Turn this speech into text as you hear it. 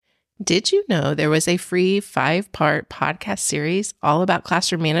Did you know there was a free 5-part podcast series all about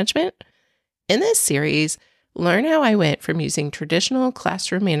classroom management? In this series, learn how I went from using traditional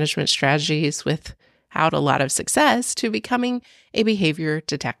classroom management strategies without a lot of success to becoming a behavior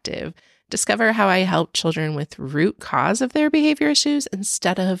detective. Discover how I help children with root cause of their behavior issues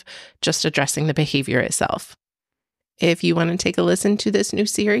instead of just addressing the behavior itself. If you want to take a listen to this new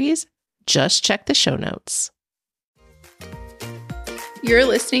series, just check the show notes. You're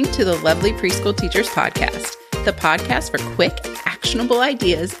listening to the Lovely Preschool Teachers Podcast, the podcast for quick, actionable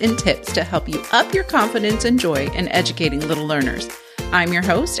ideas and tips to help you up your confidence and joy in educating little learners. I'm your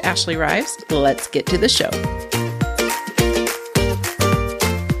host, Ashley Rives. Let's get to the show.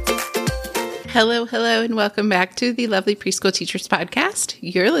 Hello, and welcome back to the Lovely Preschool Teachers Podcast.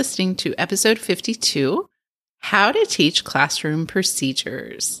 You're listening to episode 52, How to Teach Classroom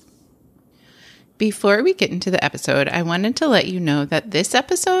Procedures. Before we get into the episode, I wanted to let you know that this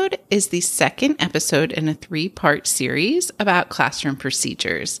episode is the second episode in a 3-part series about classroom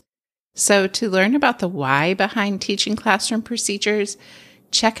procedures. So to learn about the why behind teaching classroom procedures,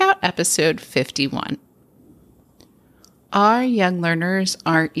 check out episode 51. Our young learners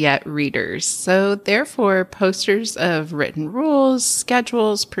aren't yet readers, so therefore posters of written rules,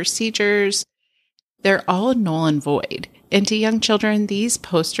 schedules, procedures, they're all null and void. And to young children, these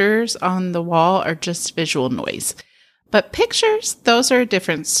posters on the wall are just visual noise. But pictures, those are a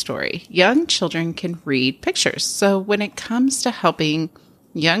different story. Young children can read pictures. So when it comes to helping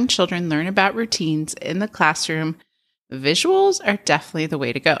young children learn about routines in the classroom, visuals are definitely the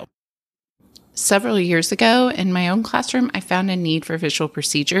way to go. Several years ago in my own classroom, I found a need for visual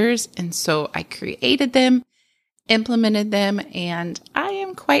procedures. And so I created them, implemented them, and I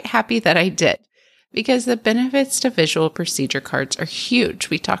am quite happy that I did. Because the benefits to visual procedure cards are huge.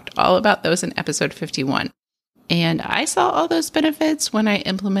 We talked all about those in episode 51. And I saw all those benefits when I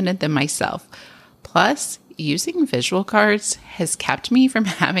implemented them myself. Plus, using visual cards has kept me from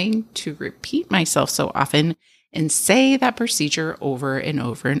having to repeat myself so often and say that procedure over and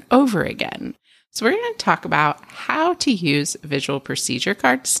over and over again. So we're going to talk about how to use visual procedure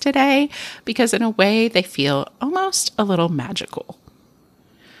cards today, because in a way they feel almost a little magical.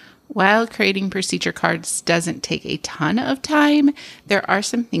 While creating procedure cards doesn't take a ton of time, there are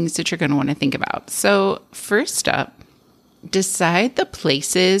some things that you're going to want to think about. So first up, decide the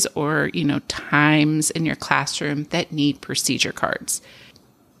places or, times in your classroom that need procedure cards.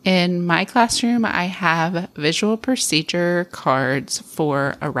 In my classroom, I have visual procedure cards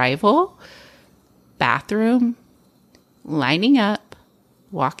for arrival, bathroom, lining up,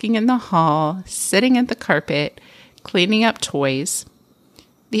 walking in the hall, sitting at the carpet, cleaning up toys,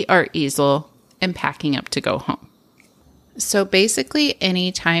 the art easel, and packing up to go home. So basically,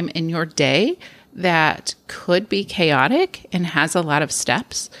 any time in your day that could be chaotic and has a lot of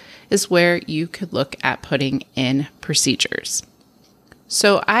steps is where you could look at putting in procedures.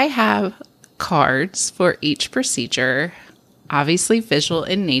 So I have cards for each procedure, obviously visual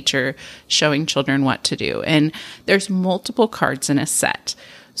in nature, showing children what to do. And there's multiple cards in a set.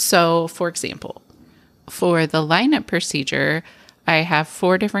 So for example, for the lineup procedure, I have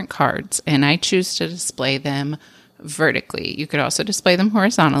 4 different cards, and I choose to display them vertically. You could also display them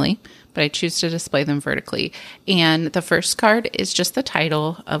horizontally, but I choose to display them vertically. And the first card is just the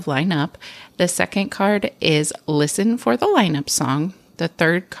title of lineup. The second card is listen for the lineup song. The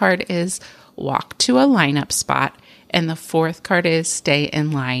third card is walk to a lineup spot. And the fourth card is stay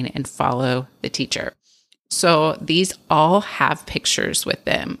in line and follow the teacher. So these all have pictures with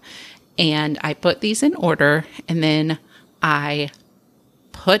them. And I put these in order, and then I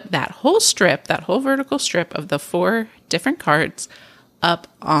put that whole vertical strip of the 4 different cards up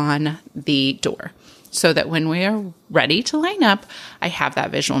on the door so that when we are ready to line up, I have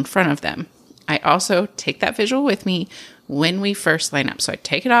that visual in front of them. I also take that visual with me when we first line up. So I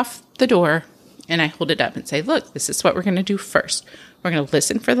take it off the door and I hold it up and say, look, this is what we're going to do first. We're going to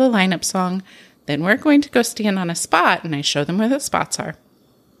listen for the lineup song. Then we're going to go stand on a spot, and I show them where the spots are.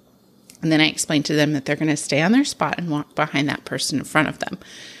 And then I explain to them that they're going to stay on their spot and walk behind that person in front of them.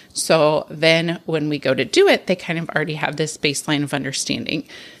 So then when we go to do it, they kind of already have this baseline of understanding.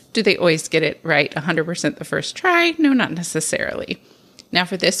 Do they always get it right 100% the first try? No, not necessarily. Now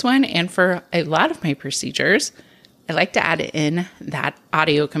for this one and for a lot of my procedures, I like to add in that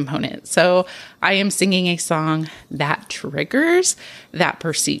audio component. So I am singing a song that triggers that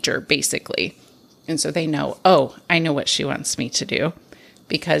procedure basically. And so they know, oh, I know what she wants me to do,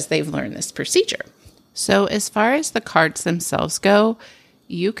 because they've learned this procedure. So as far as the cards themselves go,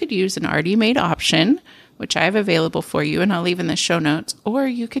 you could use an already made option, which I have available for you and I'll leave in the show notes, or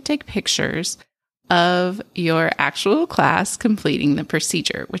you could take pictures of your actual class completing the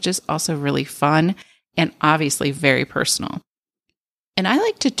procedure, which is also really fun and obviously very personal. And I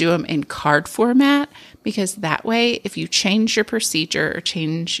like to do them in card format because that way, if you change your procedure or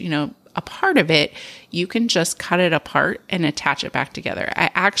change, a part of it, you can just cut it apart and attach it back together. I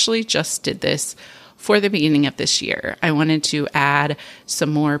actually just did this for the beginning of this year. I wanted to add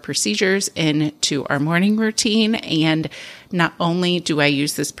some more procedures into our morning routine. And not only do I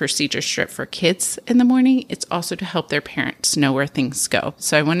use this procedure strip for kids in the morning, it's also to help their parents know where things go.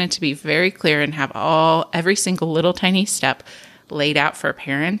 So I wanted to be very clear and have every single little tiny step laid out for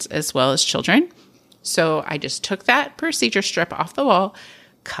parents as well as children. So I just took that procedure strip off the wall,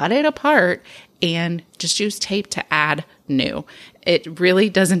 cut it apart, and just use tape to add new. It really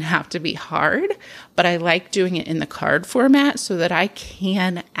doesn't have to be hard, but I like doing it in the card format so that I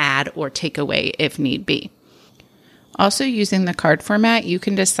can add or take away if need be. Also, using the card format, you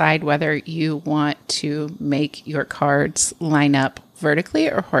can decide whether you want to make your cards line up vertically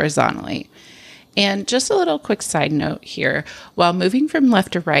or horizontally. And just a little quick side note here, while moving from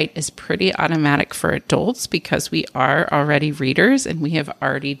left to right is pretty automatic for adults because we are already readers and we have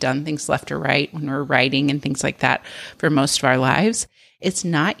already done things left to right when we're writing and things like that for most of our lives, it's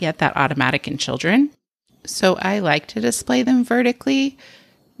not yet that automatic in children. So I like to display them vertically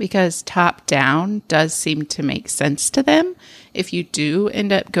because top down does seem to make sense to them. If you do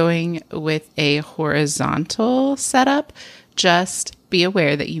end up going with a horizontal setup, just be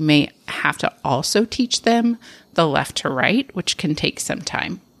aware that you may have to also teach them the left to right, which can take some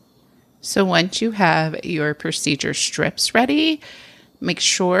time. So once you have your procedure strips ready, make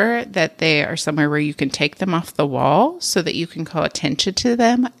sure that they are somewhere where you can take them off the wall so that you can call attention to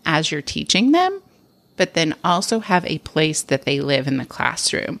them as you're teaching them, but then also have a place that they live in the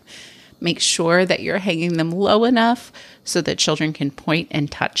classroom. Make sure that you're hanging them low enough so that children can point and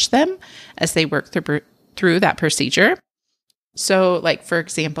touch them as they work through that procedure. So, like, for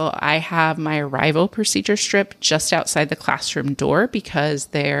example, I have my arrival procedure strip just outside the classroom door because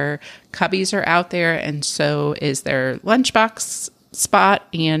their cubbies are out there, and so is their lunchbox spot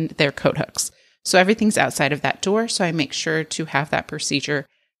and their coat hooks. So everything's outside of that door, so I make sure to have that procedure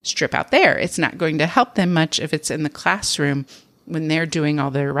strip out there. It's not going to help them much if it's in the classroom when they're doing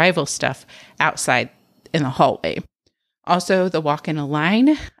all their arrival stuff outside in the hallway. Also, the walk-in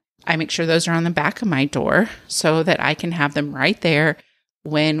line, I make sure those are on the back of my door so that I can have them right there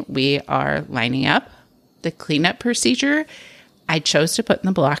when we are lining up. The cleanup procedure, I chose to put in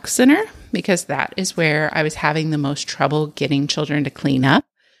the block center because that is where I was having the most trouble getting children to clean up.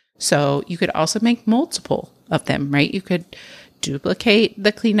 So you could also make multiple of them, right? You could duplicate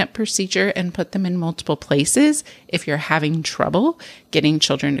the cleanup procedure and put them in multiple places if you're having trouble getting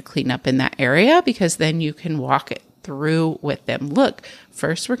children to clean up in that area, because then you can walk it through with them. Look,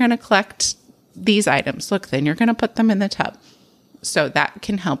 first we're going to collect these items. Look, then you're going to put them in the tub. So that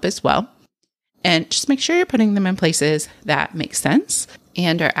can help as well. And just make sure you're putting them in places that make sense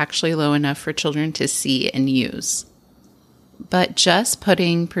and are actually low enough for children to see and use. But just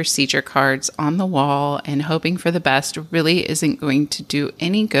putting procedure cards on the wall and hoping for the best really isn't going to do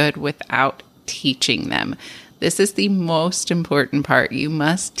any good without teaching them. This is the most important part. You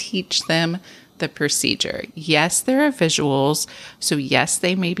must teach them the procedure. Yes, there are visuals, so yes,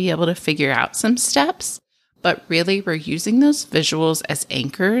 they may be able to figure out some steps, but really we're using those visuals as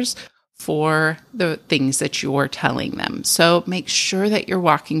anchors for the things that you're telling them. So make sure that you're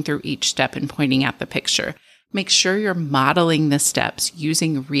walking through each step and pointing out the picture. Make sure you're modeling the steps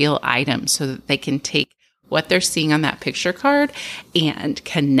using real items so that they can take what they're seeing on that picture card and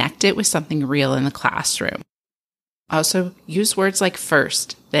connect it with something real in the classroom. Also, use words like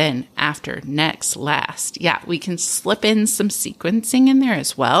first, then, after, next, last. Yeah, we can slip in some sequencing in there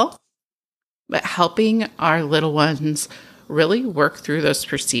as well, but helping our little ones really work through those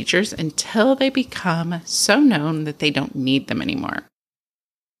procedures until they become so known that they don't need them anymore.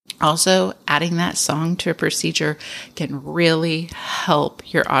 Also, adding that song to a procedure can really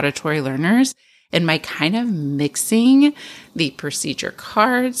help your auditory learners. And by kind of mixing the procedure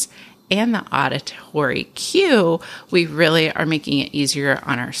cards and the auditory cue, we really are making it easier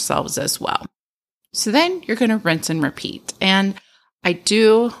on ourselves as well. So then you're going to rinse and repeat. And I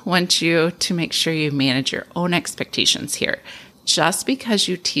do want you to make sure you manage your own expectations here. Just because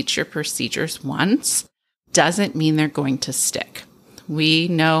you teach your procedures once doesn't mean they're going to stick. We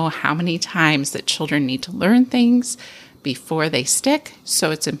know how many times that children need to learn things before they stick,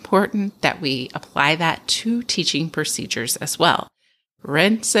 so it's important that we apply that to teaching procedures as well.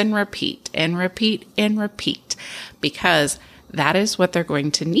 Rinse and repeat and repeat and repeat, because that is what they're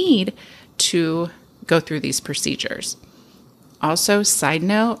going to need to go through these procedures. Also, side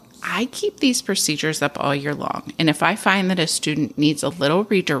note, I keep these procedures up all year long. And if I find that a student needs a little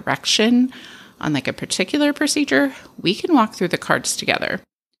redirection on like a particular procedure, we can walk through the cards together.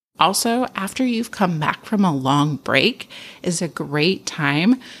 Also, after you've come back from a long break is a great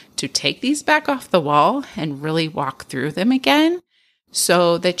time to take these back off the wall and really walk through them again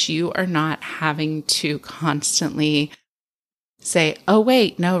so that you are not having to constantly say, oh,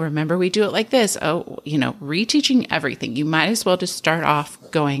 wait, no, remember we do it like this. Oh, reteaching everything. You might as well just start off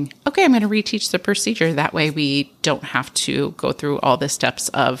going, okay, I'm going to reteach the procedure. That way we don't have to go through all the steps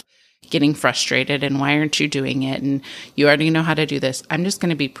of getting frustrated and why aren't you doing it? And you already know how to do this. I'm just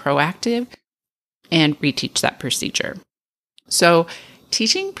going to be proactive and reteach that procedure. So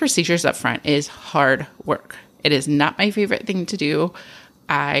teaching procedures up front is hard work. It is not my favorite thing to do.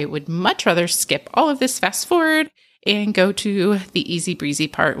 I would much rather skip all of this fast forward and go to the easy breezy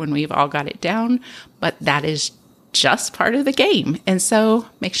part when we've all got it down. But that is just part of the game. And so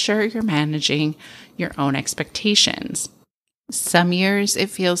make sure you're managing your own expectations. Some years it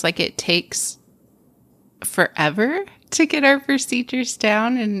feels like it takes forever to get our procedures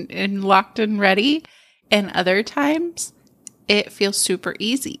down and locked and ready. And other times it feels super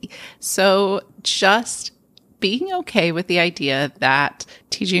easy. So just being okay with the idea that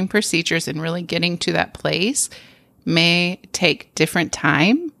teaching procedures and really getting to that place may take different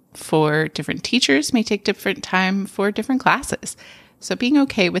time for different teachers, may take different time for different classes. So being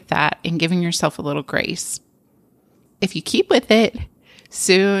okay with that and giving yourself a little grace. If you keep with it,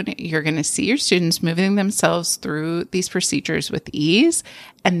 soon you're going to see your students moving themselves through these procedures with ease.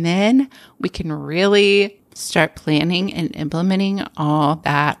 And then we can really start planning and implementing all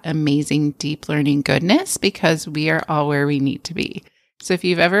that amazing deep learning goodness because we are all where we need to be. So if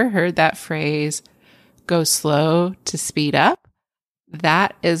you've ever heard that phrase, go slow to speed up,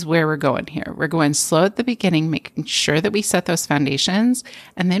 that is where we're going here. We're going slow at the beginning, making sure that we set those foundations,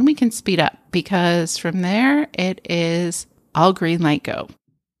 and then we can speed up because from there it is all green light go.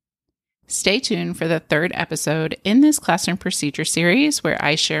 Stay tuned for the 3rd episode in this classroom procedure series where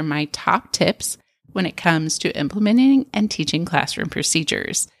I share my top tips when it comes to implementing and teaching classroom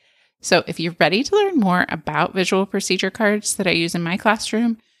procedures. So if you're ready to learn more about visual procedure cards that I use in my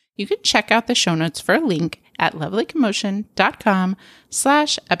classroom, you can check out the show notes for a link at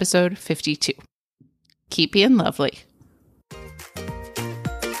lovelykimmotion.com/episode 52. Keep being lovely.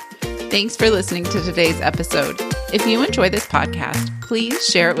 Thanks for listening to today's episode. If you enjoy this podcast, please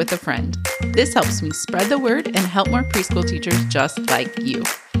share it with a friend. This helps me spread the word and help more preschool teachers just like you.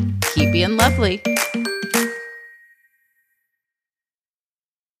 Keep being lovely.